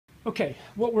Okay,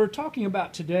 what we're talking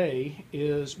about today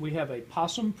is we have a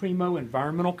Possum Primo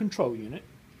environmental control unit,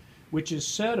 which is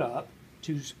set up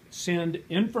to send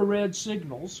infrared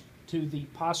signals to the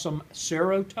Possum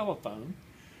Sero telephone,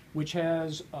 which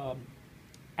has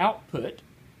output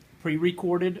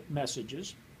pre-recorded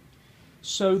messages,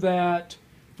 so that,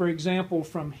 for example,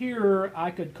 from here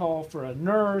I could call for a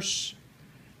nurse,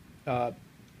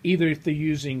 either if they're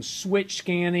using switch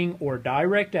scanning or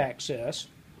direct access.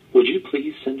 Would you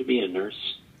please send me a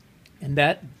nurse? And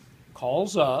that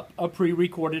calls up a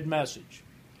pre-recorded message.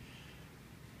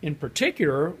 In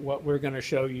particular, what we're going to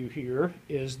show you here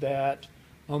is that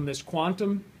on this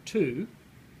Quantum 2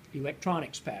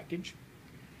 electronics package,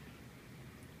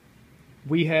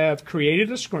 we have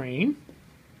created a screen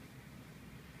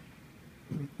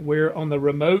where on the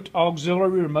remote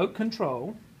auxiliary remote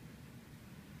control,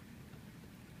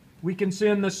 we can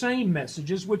send the same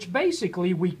messages, which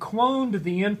basically we cloned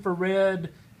the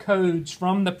infrared codes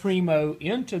from the Primo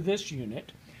into this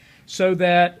unit so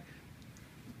that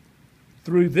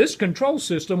through this control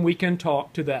system we can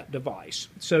talk to that device.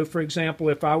 So for example,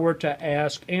 if I were to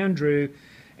ask Andrew,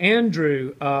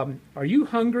 are you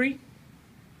hungry?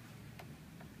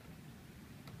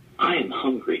 I am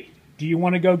hungry. Do you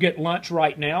want to go get lunch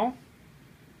right now?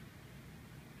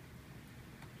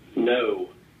 No.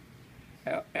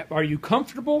 Are you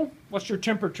comfortable? What's your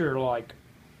temperature like?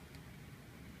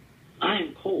 I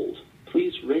am cold.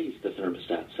 Please raise the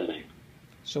thermostat setting.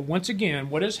 So once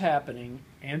again, what is happening?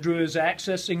 Andrew is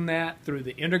accessing that through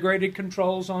the integrated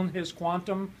controls on his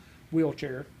Quantum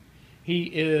wheelchair. He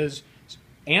is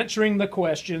answering the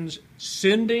questions,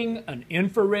 sending an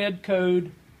infrared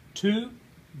code to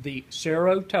the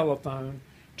Sero telephone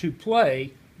to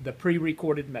play the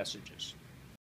pre-recorded messages.